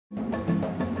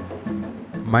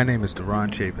My name is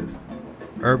Deron Chavis,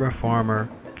 urban farmer,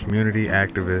 community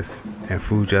activist, and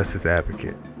food justice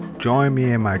advocate. Join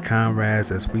me and my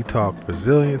comrades as we talk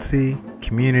resiliency,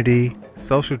 community,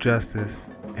 social justice,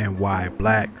 and why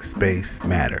Black space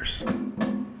matters.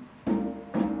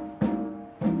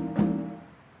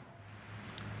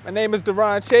 My name is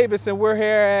Deron Chavis, and we're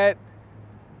here at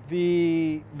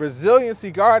the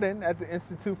Resiliency Garden at the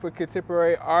Institute for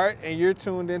Contemporary Art, and you're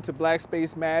tuned into Black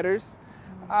Space Matters.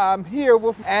 I'm here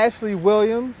with Ashley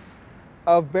Williams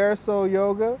of Baresoul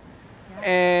Yoga,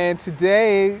 and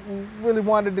today we really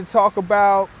wanted to talk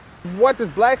about what does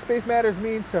Black Space Matters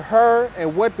mean to her,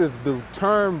 and what does the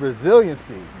term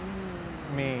resiliency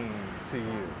mean to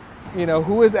you? You know,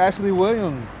 who is Ashley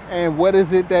Williams, and what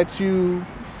is it that you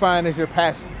find as your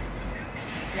passion?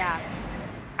 Yeah.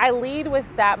 I lead with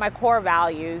that. My core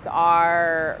values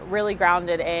are really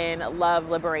grounded in love,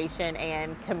 liberation,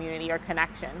 and community or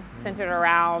connection, centered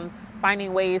around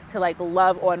finding ways to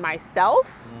love on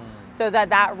myself so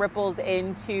that ripples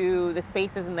into the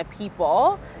spaces and the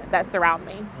people that surround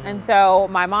me. And so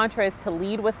my mantra is to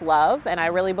lead with love. And I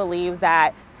really believe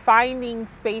that finding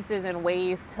spaces and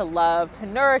ways to love, to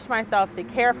nourish myself, to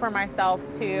care for myself,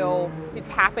 to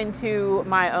tap into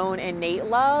my own innate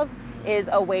love is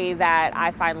a way that I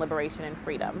find liberation and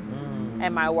freedom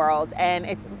in my world. And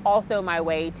it's also my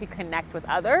way to connect with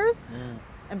others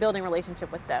and building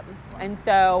relationship with them. And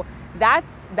so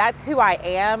that's who I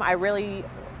am. I really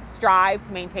strive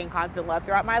to maintain constant love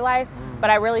throughout my life, but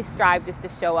I really strive just to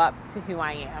show up to who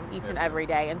I am each and every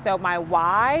day. And so my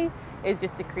why is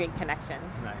just to create connection.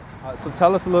 Nice. So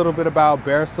tell us a little bit about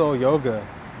Baresoul Yoga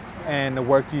and the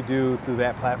work you do through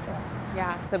that platform.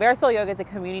 Yeah, so Baresoul Yoga is a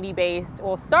community-based,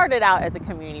 started out as a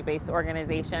community-based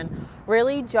organization,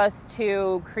 really just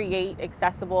to create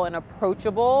accessible and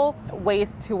approachable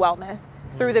ways to wellness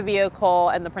through the vehicle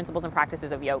and the principles and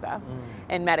practices of yoga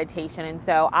and meditation. And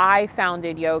so I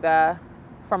founded yoga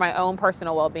for my own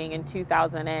personal well-being in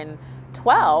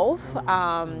 2012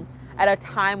 at a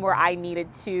time where I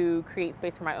needed to create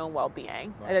space for my own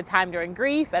well-being, at a time during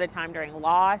grief, at a time during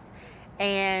loss.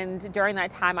 And during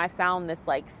that time, I found this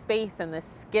space and this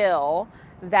skill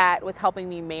that was helping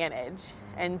me manage.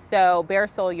 And so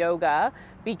Baresoul Yoga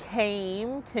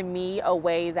became to me a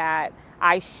way that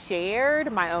I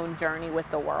shared my own journey with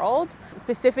the world,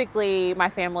 specifically my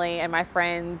family and my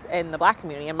friends in the Black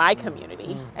community, in my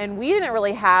community. And we didn't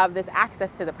really have this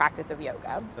access to the practice of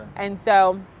yoga. And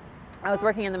so I was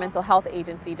working in the mental health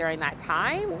agency during that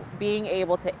time. Being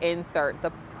able to insert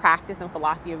the practice and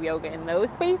philosophy of yoga in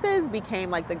those spaces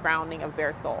became the grounding of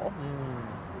Baresoul.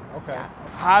 Okay. Yeah.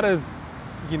 How does,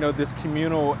 this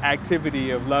communal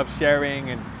activity of love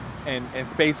sharing and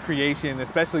space creation,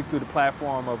 especially through the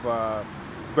platform of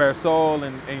Baresoul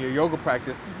and your yoga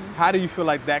practice, how do you feel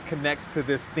like that connects to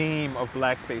this theme of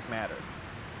Black Space Matters?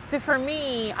 So for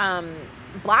me,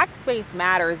 Black Space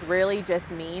Matters really just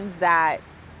means that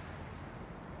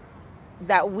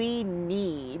we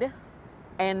need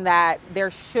and that there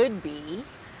should be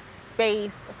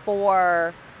space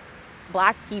for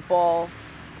Black people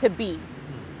to be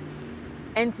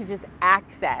and to just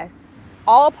access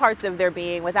all parts of their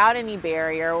being without any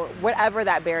barrier, whatever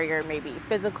that barrier may be,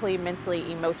 physically,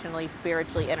 mentally, emotionally,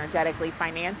 spiritually, energetically,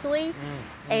 financially.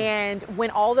 And when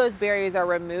all those barriers are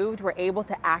removed, we're able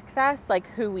to access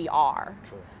who we are.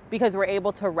 Because we're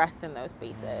able to rest in those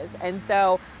spaces. And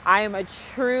so I am a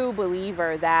true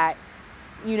believer that,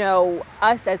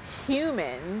 us as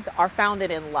humans are founded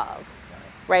in love,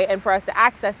 right? And for us to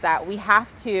access that, we have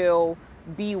to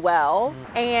be well.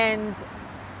 And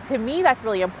to me, that's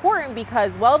really important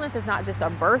because wellness is not just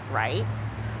a birthright,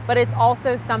 but it's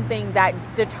also something that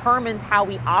determines how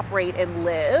we operate and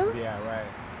live. Yeah, right.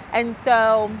 And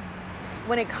so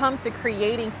when it comes to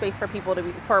creating space for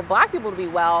Black people to be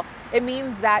well, it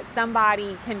means that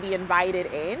somebody can be invited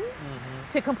in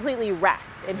to completely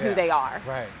rest in who they are.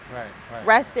 Right.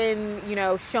 Rest in,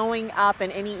 showing up in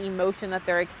any emotion that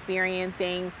they're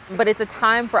experiencing. But it's a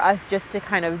time for us just to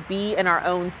kind of be in our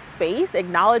own space,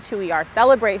 acknowledge who we are,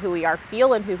 celebrate who we are,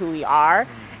 feel into who we are,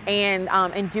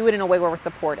 and do it in a way where we're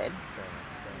supported.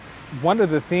 One of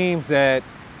the themes that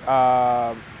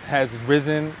has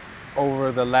risen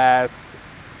over the last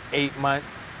 8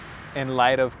 months in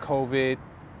light of COVID,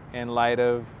 in light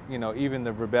of, even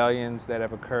the rebellions that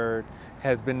have occurred,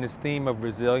 has been this theme of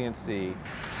resiliency.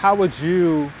 How would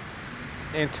you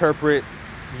interpret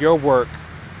your work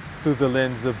through the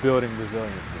lens of building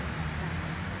resiliency?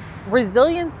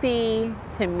 Resiliency,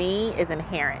 to me, is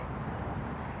inherent.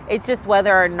 It's just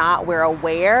whether or not we're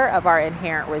aware of our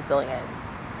inherent resilience.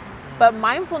 But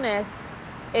mindfulness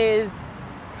is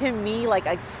to me, like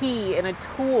a key and a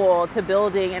tool to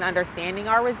building and understanding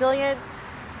our resilience.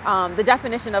 The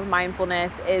definition of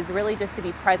mindfulness is really just to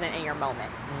be present in your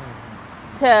moment,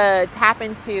 to tap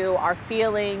into our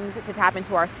feelings, to tap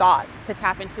into our thoughts, to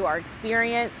tap into our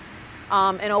experience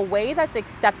in a way that's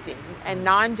accepting and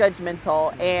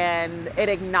non-judgmental, and it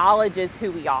acknowledges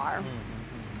who we are.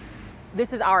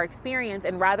 This is our experience,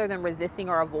 and rather than resisting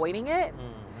or avoiding it,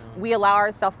 we allow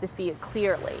ourselves to see it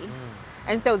clearly.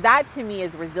 And so that to me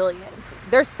is resilience.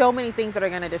 There's so many things that are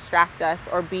going to distract us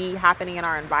or be happening in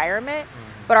our environment,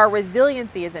 but our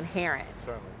resiliency is inherent.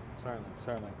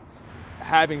 Certainly.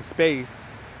 Having space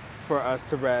for us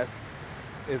to rest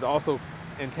is also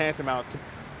in tantamount to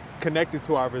connected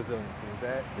to our resiliency.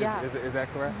 Is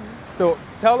that correct? So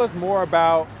tell us more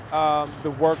about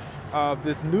the work of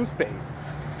this new space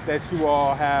that you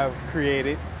all have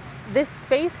created. This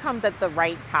space comes at the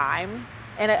right time,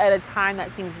 and at a time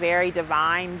that seems very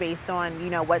divine based on, you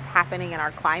know, what's happening in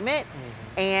our climate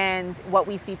and what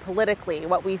we see politically,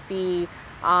 what we see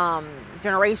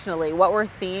generationally, what we're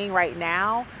seeing right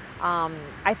now.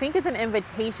 I think it's an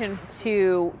invitation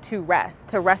to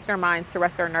rest our minds, to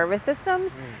rest our nervous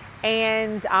systems.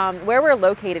 And where we're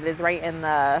located is right in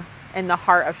the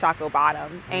heart of Shockoe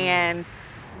Bottom, and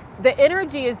the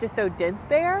energy is just so dense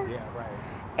there. Yeah,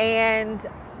 right. And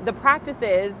the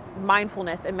practices,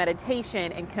 mindfulness and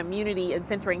meditation and community and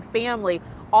centering family,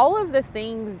 all of the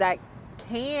things that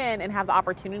can and have the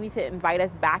opportunity to invite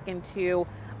us back into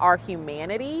our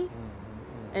humanity,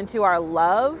 into our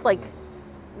love, like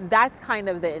that's kind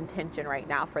of the intention right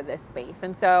now for this space.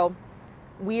 And so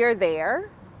we are there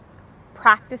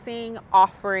practicing,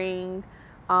 offering,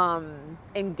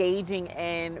 engaging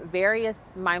in various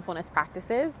mindfulness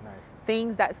practices,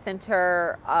 things that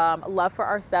center love for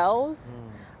ourselves,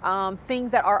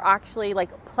 things that are actually like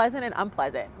pleasant and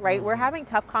unpleasant, right? We're having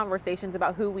tough conversations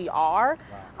about who we are.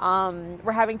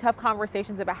 We're having tough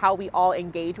conversations about how we all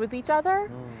engage with each other.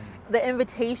 The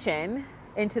invitation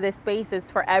into this space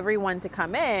is for everyone to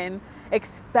come in,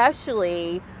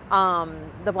 especially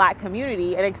the Black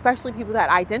community, and especially people that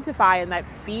identify and that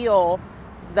feel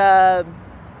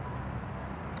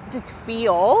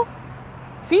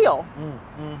feel.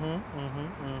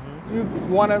 You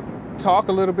want to talk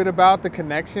a little bit about the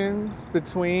connections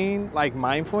between like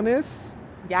mindfulness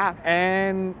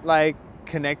and like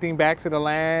connecting back to the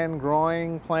land,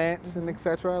 growing plants and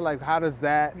etc.? Like how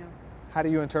do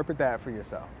you interpret that for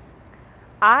yourself?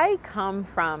 I come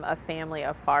from a family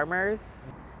of farmers.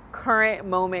 Current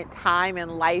moment time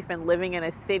in life and living in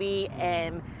a city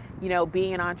and, you know,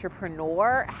 being an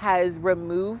entrepreneur has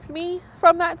removed me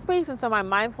from that space. And so my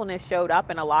mindfulness showed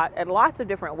up in lots of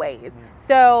different ways.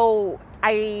 So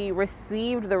I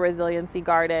received the Resiliency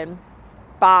Garden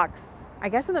box, I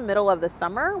guess in the middle of the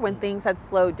summer when things had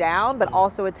slowed down, but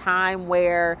also a time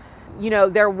where, you know,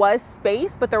 there was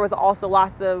space, but there was also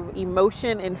lots of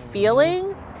emotion and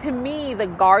feeling. To me, the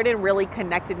garden really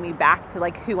connected me back to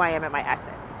like who I am at my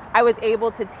essence. I was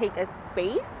able to take a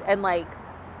space and like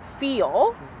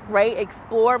feel, right?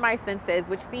 Explore my senses,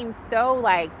 which seems so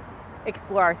like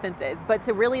explore our senses, but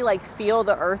to really like feel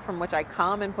the earth from which I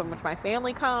come and from which my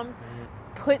family comes,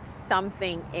 put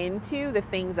something into the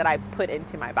things that I put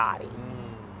into my body.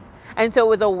 And so it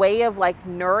was a way of like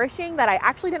nourishing that I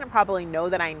actually didn't probably know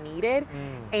that I needed.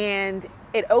 And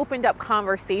it opened up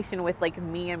conversation with like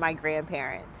me and my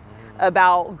grandparents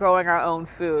about growing our own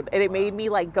food. And it made me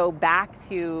like go back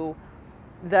to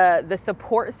the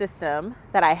support system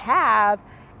that I have.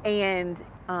 And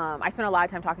I spent a lot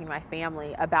of time talking to my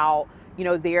family about, you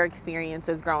know, their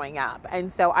experiences growing up.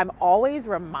 And so I'm always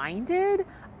reminded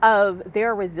of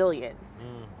their resilience.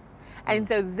 And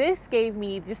so this gave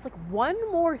me just like one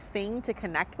more thing to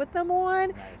connect with them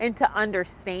on and to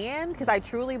understand, because I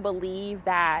truly believe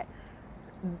that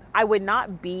I would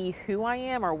not be who I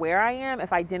am or where I am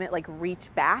if I didn't like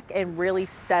reach back and really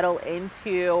settle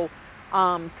into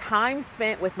time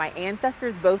spent with my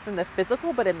ancestors, both in the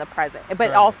physical but in the present,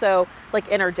 but also like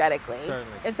energetically.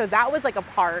 And so that was like a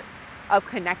part of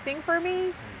connecting for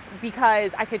me,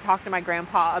 because I could talk to my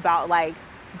grandpa about like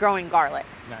growing garlic,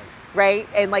 right?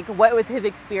 And like what was his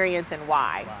experience and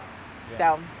why.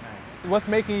 So what's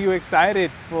making you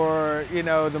excited for, you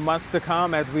know, the months to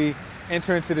come as we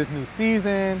enter into this new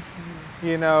season,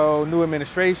 you know, new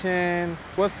administration?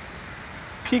 What's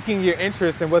piquing your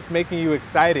interest and what's making you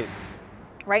excited?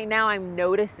 Right now I'm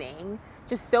noticing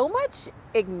just so much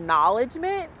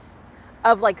acknowledgement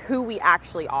of like who we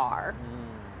actually are.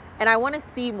 And I want to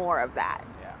see more of that,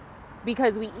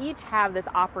 because we each have this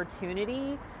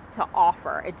opportunity to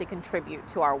offer and to contribute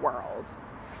to our world.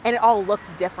 And it all looks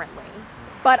differently.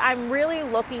 but I'm really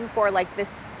looking for like this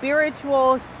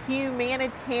spiritual,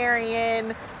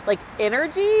 humanitarian, like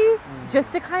energy,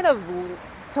 just to kind of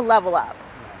to level up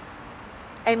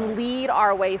and lead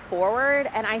our way forward.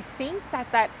 And I think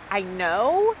that I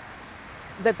know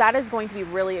that is going to be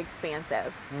really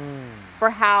expansive for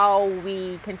how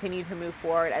we continue to move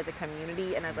forward as a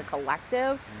community and as a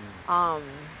collective, and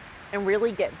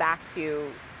really get back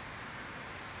to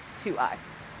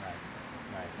us.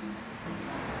 Nice.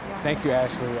 Thank you,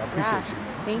 Ashley. I appreciate you.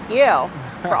 Thank you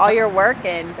for all your work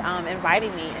and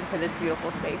inviting me into this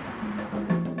beautiful space.